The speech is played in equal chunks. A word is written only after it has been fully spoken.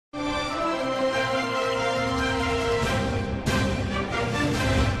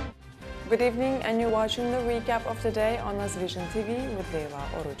Good evening, and you're watching the recap of the day on AzVision TV with Leyla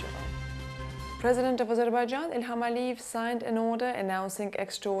Orucova. President of Azerbaijan Ilham Aliyev signed an order announcing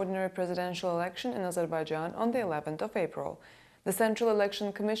extraordinary presidential election in Azerbaijan on the 11th of April. The Central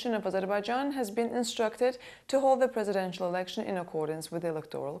Election Commission of Azerbaijan has been instructed to hold the presidential election in accordance with the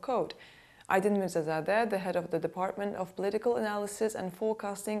Electoral Code. Aydin Mirzazadeh, the head of the Department of Political Analysis and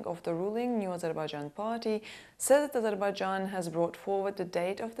Forecasting of the ruling New Azerbaijan Party, said that Azerbaijan has brought forward the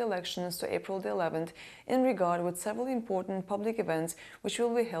date of the elections to April the 11th in regard with several important public events which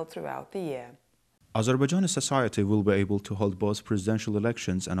will be held throughout the year. Azerbaijani society will be able to hold both presidential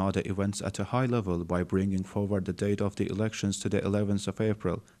elections and other events at a high level by bringing forward the date of the elections to the 11th of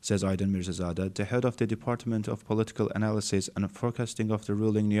April, says Aydin Mirzazadeh, the head of the Department of Political Analysis and Forecasting of the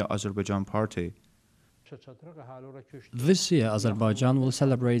ruling New Azerbaijan Party. This year, Azerbaijan will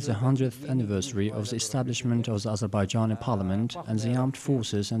celebrate the 100th anniversary of the establishment of the Azerbaijani parliament and the armed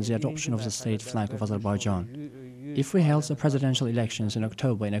forces and the adoption of the state flag of Azerbaijan. If we held the presidential elections in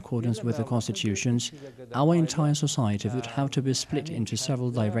October in accordance with the constitutions, our entire society would have to be split into several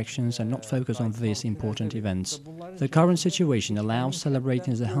directions and not focus on these important events. The current situation allows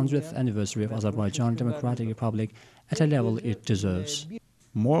celebrating the 100th anniversary of Azerbaijan Democratic Republic at a level it deserves.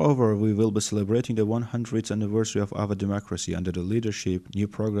 Moreover, we will be celebrating the 100th anniversary of our democracy under the leadership, new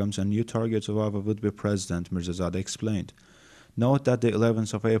programs and new targets of our would-be president, Mirzazadeh explained. Note that the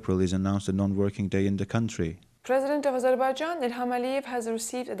 11th of April is announced a non-working day in the country. President of Azerbaijan Ilham Aliyev has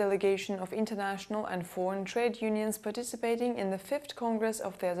received a delegation of international and foreign trade unions participating in the 5th Congress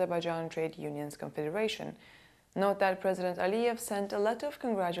of the Azerbaijan Trade Unions Confederation. Note that President Aliyev sent a letter of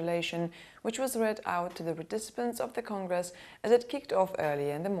congratulation which was read out to the participants of the Congress as it kicked off early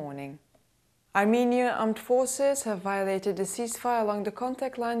in the morning. Armenian armed forces have violated the ceasefire along the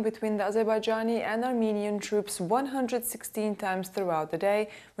contact line between the Azerbaijani and Armenian troops 116 times throughout the day,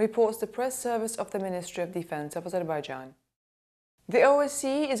 reports the press service of the Ministry of Defense of Azerbaijan. The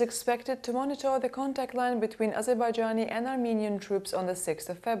OSCE is expected to monitor the contact line between Azerbaijani and Armenian troops on the 6th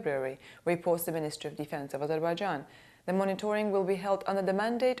of February, reports the Ministry of Defense of Azerbaijan. The monitoring will be held under the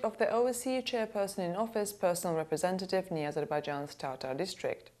mandate of the OSCE Chairperson in Office, Personal Representative near Azerbaijan's Tartar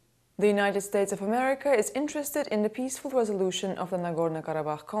district. The United States of America is interested in the peaceful resolution of the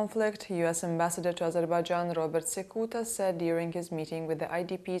Nagorno-Karabakh conflict, U.S. Ambassador to Azerbaijan Robert Sekuta said during his meeting with the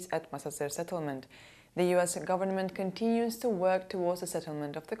IDPs at Masazir settlement. The U.S. government continues to work towards the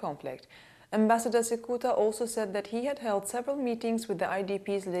settlement of the conflict. Ambassador Sekuta also said that he had held several meetings with the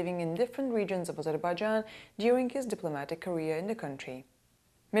IDPs living in different regions of Azerbaijan during his diplomatic career in the country.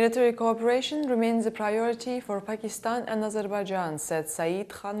 Military cooperation remains a priority for Pakistan and Azerbaijan, said Saeed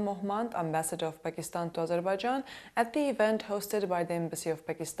Khan Mohammad, ambassador of Pakistan to Azerbaijan, at the event hosted by the Embassy of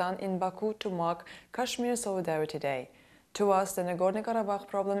Pakistan in Baku to mark Kashmir Solidarity Day. To us, the Nagorno-Karabakh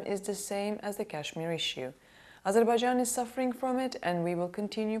problem is the same as the Kashmir issue. Azerbaijan is suffering from it, and we will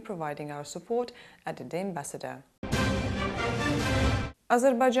continue providing our support, added the ambassador.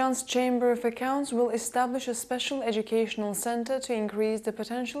 Azerbaijan's Chamber of Accounts will establish a special educational center to increase the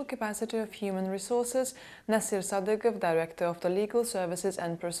potential capacity of human resources, Nasir Sadıkov, director of the Legal Services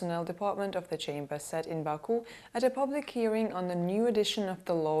and Personnel Department of the Chamber, said in Baku at a public hearing on the new edition of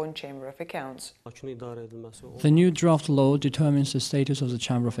the law on Chamber of Accounts. The new draft law determines the status of the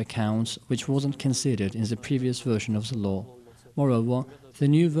Chamber of Accounts, which wasn't considered in the previous version of the law. Moreover, the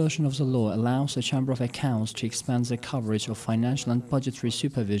new version of the law allows the Chamber of Accounts to expand the coverage of financial and budgetary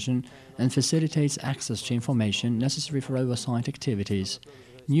supervision and facilitates access to information necessary for oversight activities.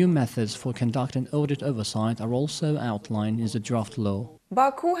 New methods for conducting audit oversight are also outlined in the draft law.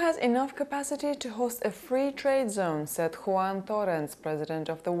 Baku has enough capacity to host a free trade zone, said Juan Torrens, president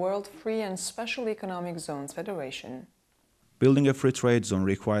of the World Free and Special Economic Zones Federation. Building a free trade zone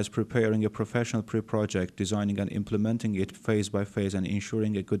requires preparing a professional pre-project, designing and implementing it phase by phase, and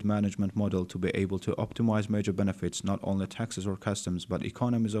ensuring a good management model to be able to optimize major benefits, not only taxes or customs, but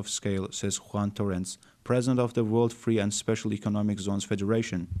economies of scale, says Juan Torrens, president of the World Free and Special Economic Zones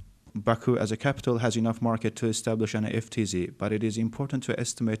Federation. Baku as a capital has enough market to establish an FTZ, but it is important to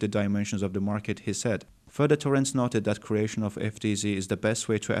estimate the dimensions of the market, he said. Further, Torrens noted that creation of FTZ is the best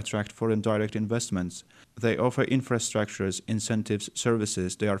way to attract foreign direct investments. They offer infrastructures, incentives,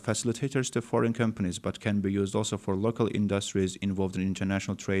 services. They are facilitators to foreign companies, but can be used also for local industries involved in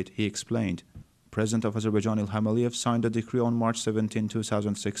international trade, he explained. President of Azerbaijan Ilham Aliyev signed a decree on March 17,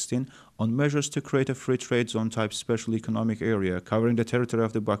 2016 on measures to create a free trade zone type special economic area covering the territory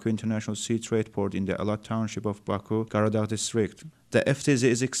of the Baku International Sea Trade Port in the Alat township of Baku, Karadağ district. The FTZ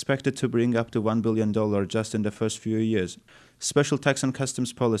is expected to bring up to $1 billion just in the first few years. Special tax and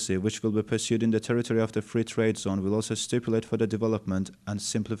customs policy, which will be pursued in the territory of the free trade zone, will also stipulate for the development and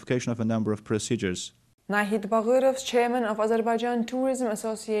simplification of a number of procedures. Nahid Baghirov, chairman of Azerbaijan Tourism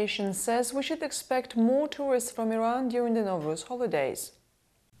Association, says we should expect more tourists from Iran during the Nowruz holidays.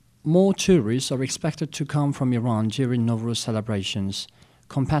 More tourists are expected to come from Iran during Nowruz celebrations.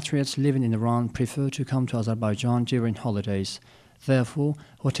 Compatriots living in Iran prefer to come to Azerbaijan during holidays. Therefore,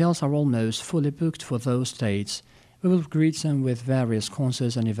 hotels are almost fully booked for those dates. We will greet them with various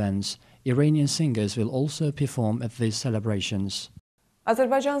concerts and events. Iranian singers will also perform at these celebrations.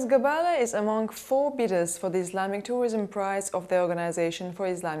 Azerbaijan's Gabala is among 4 bidders for the Islamic Tourism Prize of the Organization for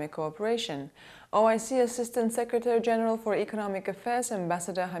Islamic Cooperation. OIC Assistant Secretary General for Economic Affairs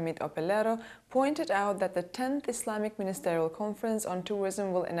Ambassador Hamid Opelero pointed out that the 10th Islamic Ministerial Conference on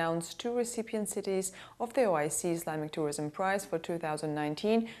Tourism will announce 2 recipient cities of the OIC Islamic Tourism Prize for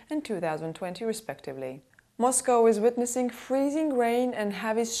 2019 and 2020 respectively. Moscow is witnessing freezing rain and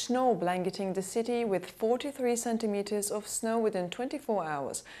heavy snow blanketing the city with 43 centimeters of snow within 24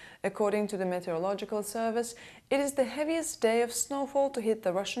 hours. According to the Meteorological Service, it is the heaviest day of snowfall to hit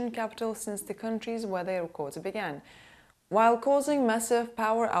the Russian capital since the country's weather records began. While causing massive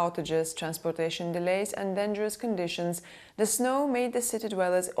power outages, transportation delays and dangerous conditions, the snow made the city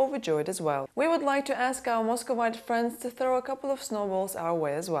dwellers overjoyed as well. We would like to ask our Muscovite friends to throw a couple of snowballs our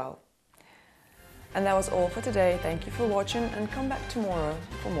way as well. And that was all for today. Thank you for watching and come back tomorrow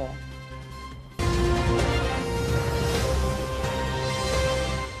for more.